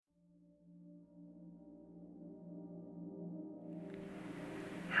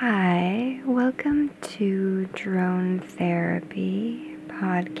Hi, welcome to Drone Therapy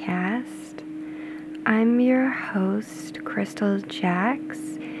Podcast. I'm your host, Crystal Jax,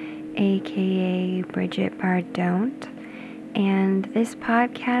 aka Bridget Bardont, and this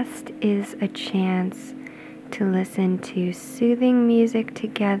podcast is a chance to listen to soothing music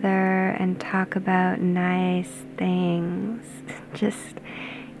together and talk about nice things. Just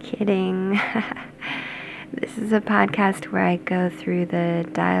kidding. This is a podcast where I go through the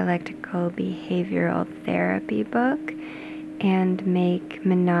Dialectical Behavioral Therapy book and make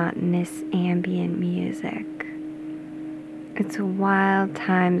monotonous ambient music. It's wild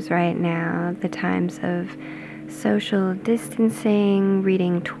times right now, the times of social distancing,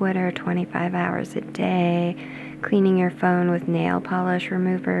 reading Twitter 25 hours a day, cleaning your phone with nail polish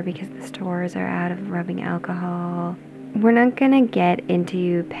remover because the stores are out of rubbing alcohol. We're not going to get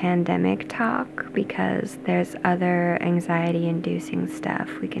into pandemic talk because there's other anxiety-inducing stuff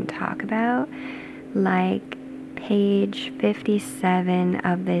we can talk about, like page 57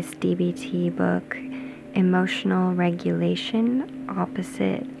 of this DBT book, Emotional Regulation,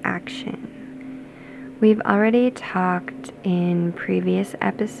 Opposite Action. We've already talked in previous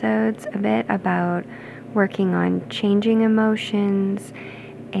episodes a bit about working on changing emotions,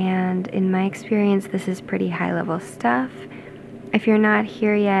 and in my experience, this is pretty high-level stuff. If you're not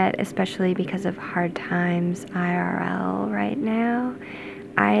here yet, especially because of hard times IRL right now,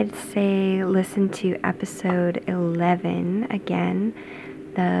 I'd say listen to episode 11 again,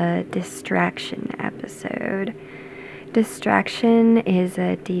 the distraction episode. Distraction is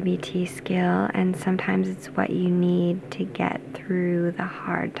a DBT skill, and sometimes it's what you need to get through the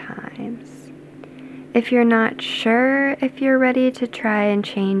hard times. If you're not sure if you're ready to try and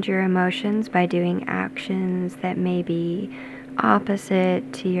change your emotions by doing actions that may be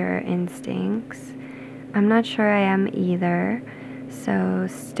opposite to your instincts, I'm not sure I am either, so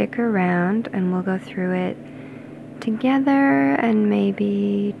stick around and we'll go through it together and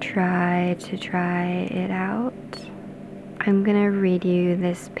maybe try it out. I'm gonna read you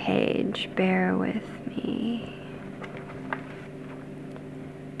this page, bear with me.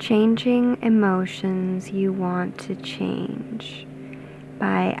 Changing emotions you want to change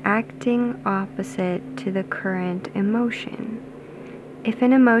by acting opposite to the current emotion. If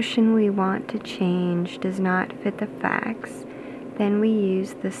an emotion we want to change does not fit the facts, then we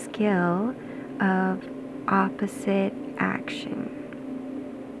use the skill of opposite action.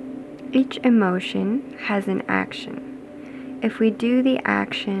 Each emotion has an action. If we do the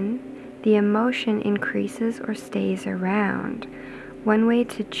action, the emotion increases or stays around. One way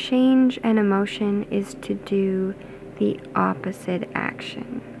to change an emotion is to do the opposite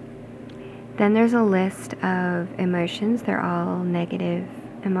action. Then there's a list of emotions. They're all negative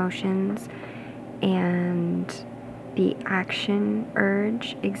emotions. And the action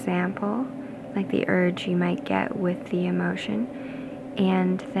urge example, like the urge you might get with the emotion.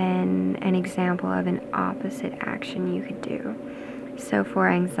 And then an example of an opposite action you could do. So for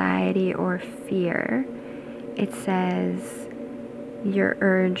anxiety or fear, it says your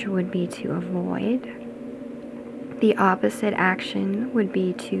urge would be to avoid. The opposite action would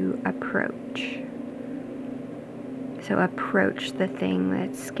be to approach. So approach the thing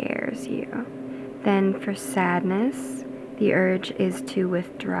that scares you. Then for sadness, the urge is to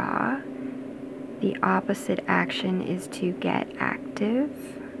withdraw. The opposite action is to get active.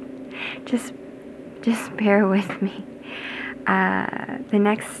 Just bear with me. The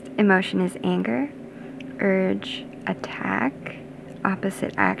next emotion is anger. Urge, attack.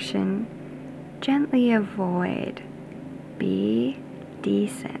 Opposite action, gently avoid. Be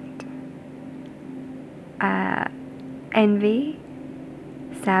decent. Envy,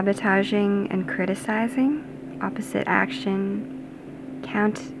 sabotaging and criticizing. Opposite action,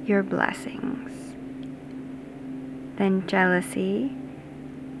 count your blessings. Then jealousy,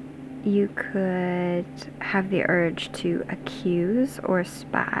 you could have the urge to accuse or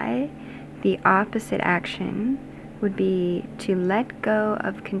spy. The opposite action would be to let go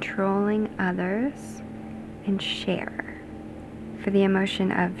of controlling others and share. For the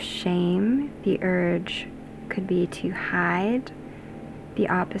emotion of shame, the urge could be to hide. The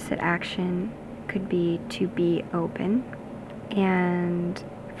opposite action could be to be open. And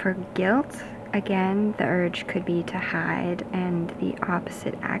for guilt, again, the urge could be to hide, and the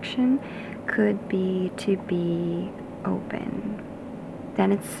opposite action could be to be open.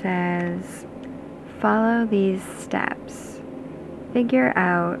 Then it says, follow these steps. Figure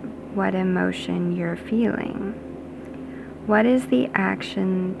out what emotion you're feeling. What is the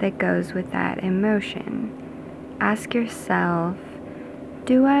action that goes with that emotion? Ask yourself,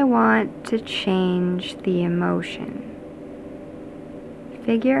 do I want to change the emotion?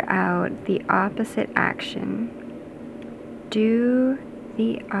 figure out the opposite action. Do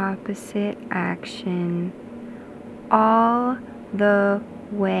the opposite action all the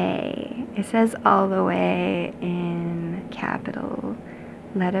way. It says all the way in capital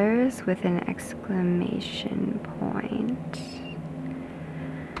letters with an exclamation point.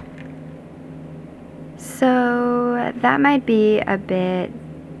 So that might be a bit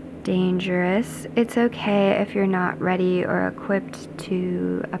dangerous. It's okay if you're not ready or equipped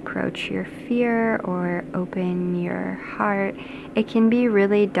to approach your fear or open your heart. It can be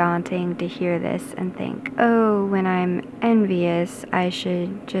really daunting to hear this and think, oh, when I'm envious, I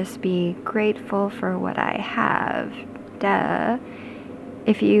should just be grateful for what I have. Duh.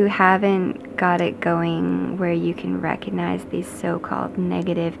 If you haven't got it going where you can recognize these so-called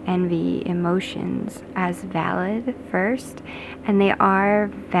negative envy emotions as valid first, and they are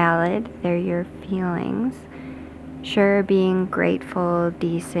valid, they're your feelings. Sure, being grateful,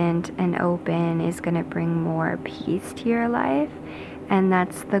 decent, and open is going to bring more peace to your life, and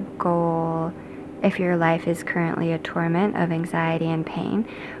that's the goal if your life is currently a torment of anxiety and pain,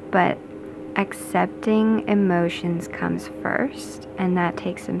 but accepting emotions comes first, and that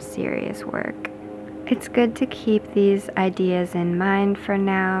takes some serious work. It's good to keep these ideas in mind for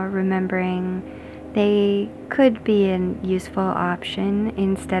now, remembering they could be a useful option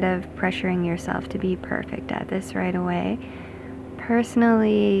instead of pressuring yourself to be perfect at this right away.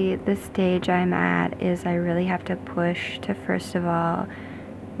 Personally, the stage I'm at is I really have to push to, first of all,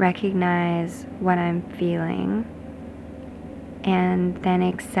 recognize what I'm feeling, and then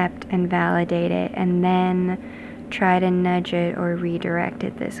accept and validate it, and then try to nudge it or redirect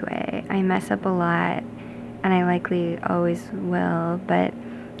it this way. I mess up a lot, and I likely always will, but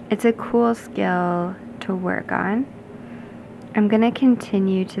it's a cool skill to work on. I'm going to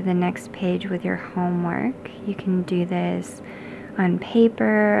continue to the next page with your homework. You can do this on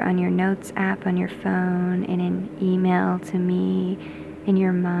paper, on your notes app, on your phone, in an email to me, in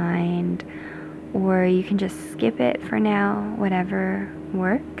your mind, or you can just skip it for now, whatever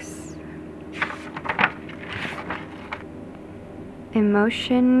works.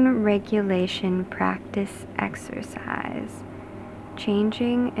 Emotion regulation practice exercise.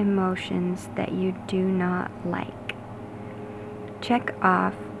 Changing emotions that you do not like. Check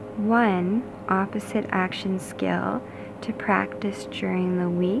off one opposite action skill to practice during the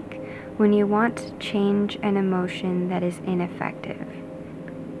week when you want to change an emotion that is ineffective.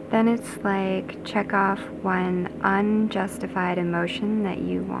 Then it's like check off one unjustified emotion that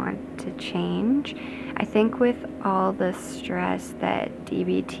you want to change. I think with all the stress that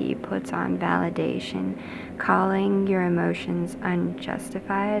DBT puts on validation, calling your emotions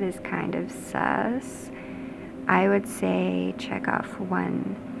unjustified is kind of sus. I would say check off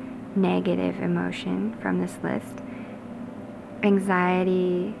one negative emotion from this list.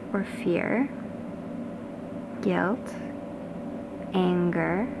 Anxiety or fear, guilt,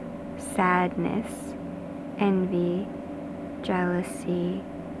 anger, sadness, envy, jealousy,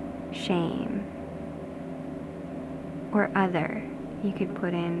 shame, or other. You could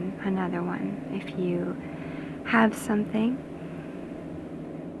put in another one if you have something.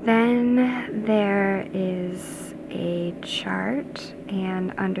 Then there is a chart,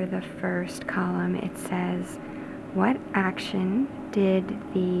 and under the first column it says, what action did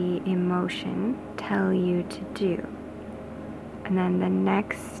the emotion tell you to do? And then the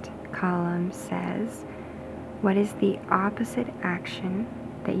next column says, what is the opposite action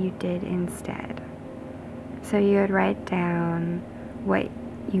that you did instead? So you would write down what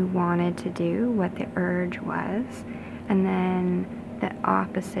you wanted to do, what the urge was, and then the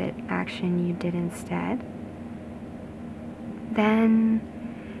opposite action you did instead. Then,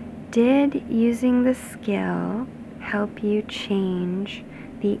 did using the skill help you change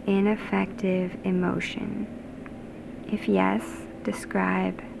the ineffective emotion? If yes,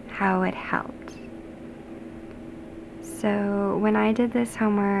 describe how it helped. So when I did this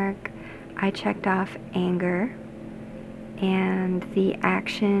homework, I checked off anger, and the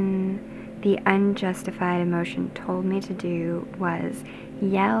action the unjustified emotion told me to do was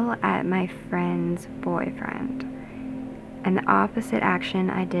yell at my friend's boyfriend. And the opposite action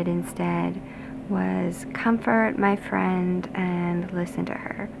I did instead was comfort my friend and listen to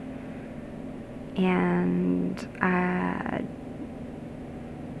her. And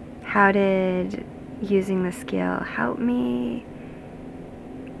how did using the skill help me?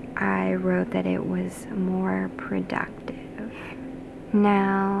 I wrote that it was more productive.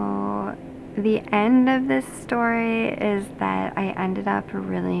 Now, the end of this story is that I ended up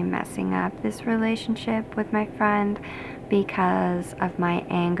really messing up this relationship with my friend because of my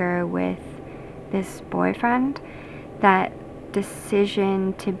anger with this boyfriend that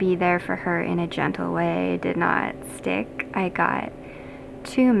decision to be there for her in a gentle way did not stick. I got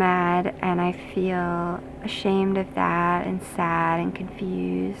too mad, and I feel ashamed of that and sad and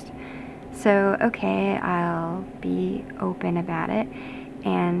confused. So, okay, I'll be open about it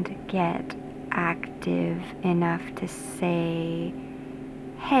and get active enough to say,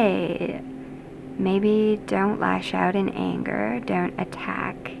 hey, maybe don't lash out in anger, don't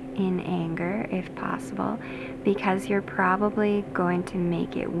attack in anger if possible, because you're probably going to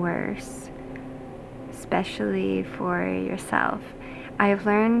make it worse, especially for yourself. I've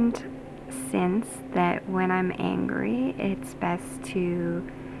learned since that when I'm angry, it's best to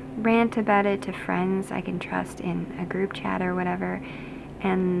rant about it to friends I can trust in a group chat or whatever,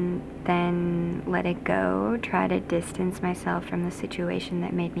 and then let it go, try to distance myself from the situation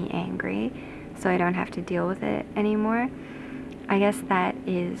that made me angry so I don't have to deal with it anymore. I guess that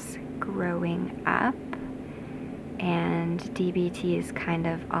is growing up, and DBT is kind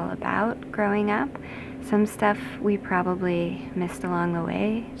of all about growing up. Some stuff we probably missed along the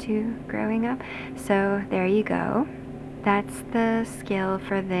way to growing up. So there you go. That's the skill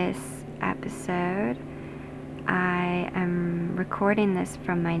for this episode. I am recording this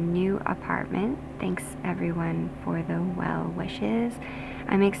from my new apartment. Thanks everyone for the well wishes.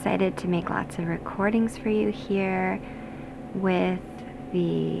 I'm excited to make lots of recordings for you here. With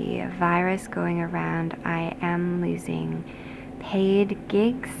the virus going around, I am losing paid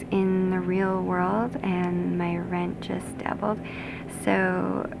gigs in the real world, and my rent just doubled.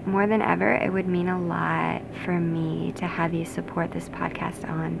 So more than ever, it would mean a lot for me to have you support this podcast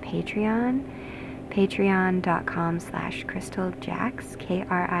on Patreon. Patreon.com/KrystalJax,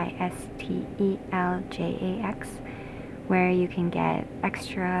 KrystelJax, where you can get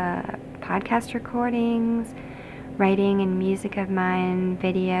extra podcast recordings, writing and music of mine,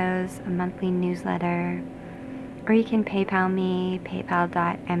 videos, a monthly newsletter, or you can PayPal me,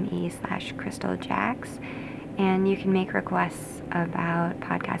 paypal.me/KrystalJax, and you can make requests about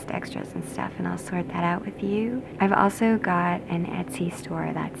podcast extras and stuff, and I'll sort that out with you. I've also got an Etsy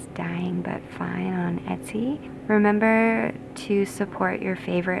store that's dying but fine on Etsy. Remember to support your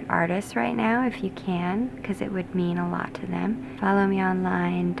favorite artists right now if you can, because it would mean a lot to them. Follow me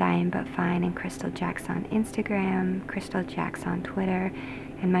online, Dying But Fine, and Crystal Jax on Instagram, Crystal Jax on Twitter,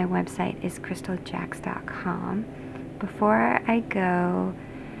 and my website is crystaljax.com. Before I go,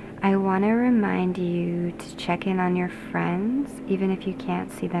 I want to remind you to check in on your friends, even if you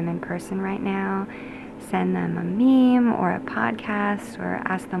can't see them in person right now. Send them a meme or a podcast, or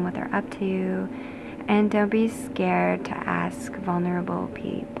ask them what they're up to. And don't be scared to ask vulnerable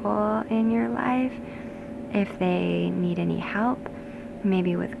people in your life if they need any help,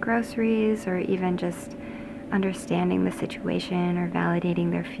 maybe with groceries or even just understanding the situation or validating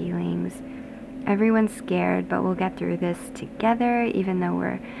their feelings. Everyone's scared, but we'll get through this together, even though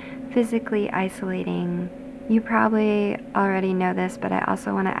we're physically isolating. You probably already know this, but I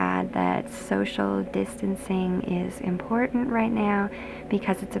also want to add that social distancing is important right now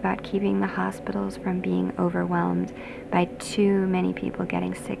because it's about keeping the hospitals from being overwhelmed by too many people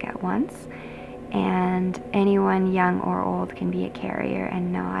getting sick at once. And anyone young or old can be a carrier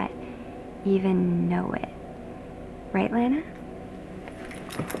and not even know it. Right, Lana?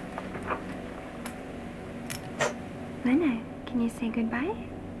 Lana, can you say goodbye?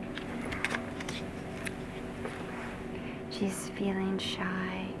 She's feeling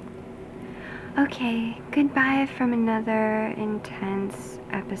shy. Okay, goodbye from another intense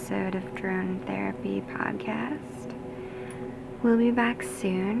episode of Drone Therapy Podcast. We'll be back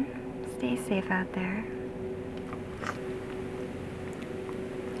soon. Stay safe out there.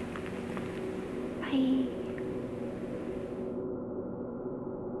 Bye.